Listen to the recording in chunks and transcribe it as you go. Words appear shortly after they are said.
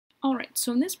Alright,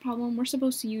 so in this problem, we're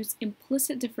supposed to use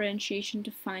implicit differentiation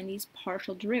to find these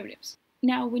partial derivatives.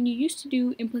 Now, when you used to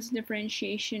do implicit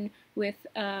differentiation with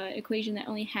an equation that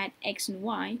only had x and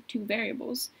y, two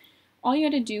variables, all you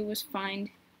had to do was find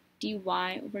dy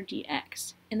over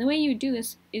dx. And the way you would do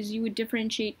this is you would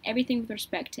differentiate everything with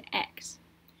respect to x.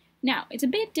 Now, it's a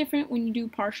bit different when you do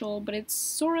partial, but it's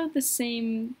sort of the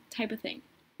same type of thing.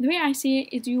 The way I see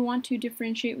it is you want to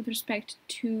differentiate with respect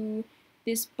to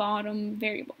this bottom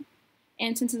variable.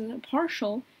 And since it's a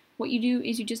partial, what you do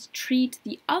is you just treat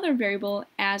the other variable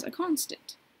as a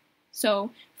constant. So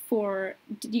for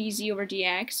dz over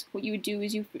dx, what you would do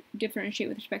is you differentiate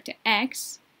with respect to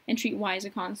x and treat y as a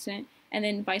constant, and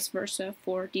then vice versa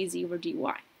for dz over dy.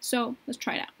 So let's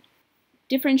try it out.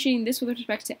 Differentiating this with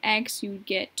respect to x, you would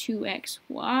get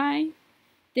 2xy.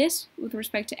 This, with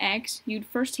respect to x, you'd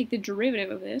first take the derivative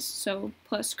of this, so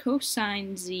plus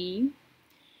cosine z.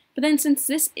 But then since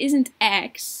this isn't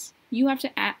x, you have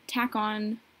to tack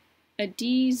on a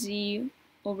dz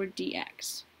over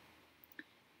dx.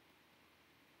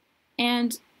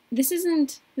 And this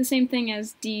isn't the same thing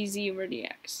as dz over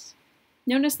dx.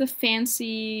 Notice the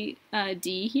fancy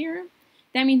d here.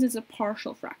 That means it's a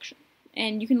partial fraction,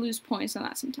 and you can lose points on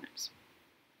that sometimes.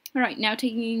 Alright, now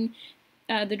taking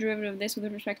the derivative of this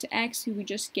with respect to x, we would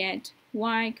just get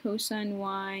y cosine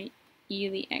y e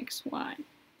to the xy.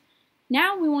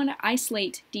 Now we want to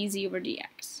isolate dz over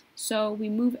dx. So we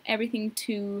move everything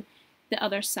to the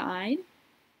other side.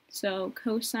 So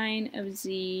cosine of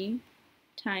z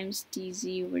times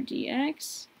dz over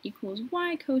dx equals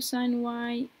y cosine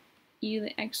y e to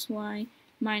the xy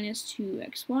minus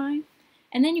 2xy.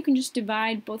 And then you can just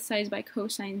divide both sides by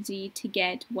cosine z to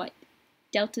get what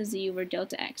delta z over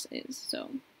delta x is. So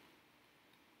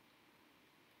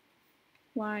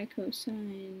y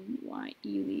cosine y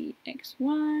e to the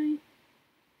xy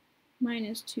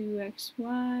minus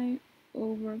 2xy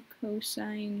over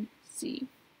cosine z.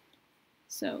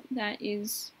 So that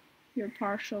is your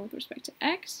partial with respect to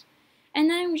x. And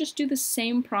then we just do the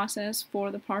same process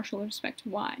for the partial with respect to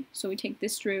y. So we take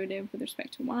this derivative with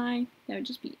respect to y, that would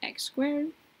just be x squared,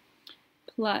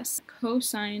 plus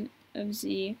cosine of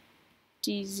z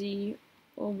dz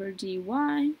over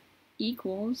dy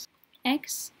equals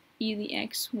x e to the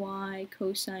xy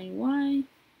cosine y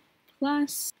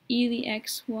plus e to the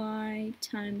xy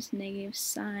times negative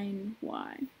sine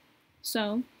y.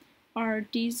 So our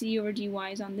dz over dy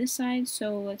is on this side,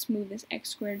 so let's move this x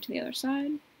squared to the other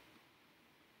side.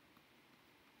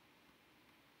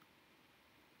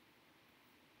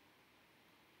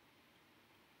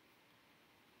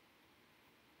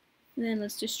 And then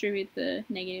let's distribute the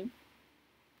negative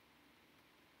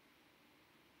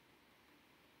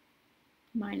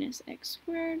minus x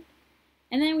squared.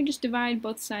 And then we just divide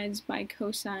both sides by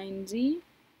cosine z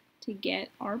to get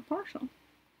our partial.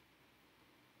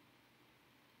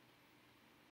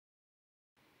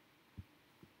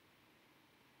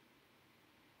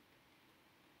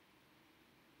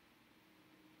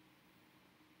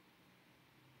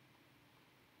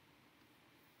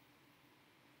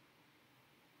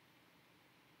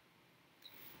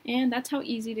 And that's how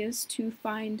easy it is to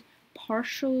find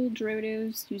partial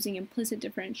derivatives using implicit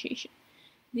differentiation.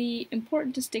 The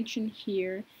important distinction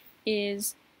here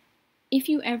is if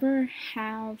you ever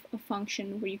have a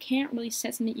function where you can't really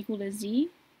set something equal to z,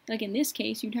 like in this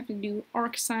case, you'd have to do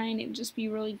arcsine, it would just be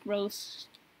really gross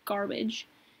garbage.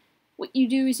 What you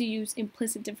do is you use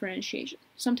implicit differentiation.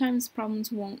 Sometimes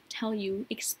problems won't tell you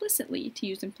explicitly to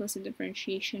use implicit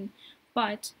differentiation,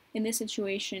 but in this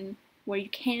situation, where you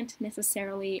can't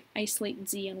necessarily isolate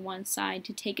z on one side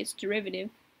to take its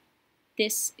derivative,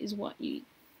 this is what you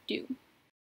do.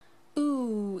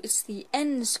 Ooh, it's the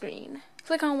end screen.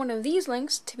 Click on one of these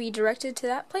links to be directed to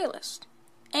that playlist.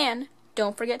 And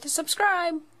don't forget to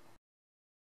subscribe!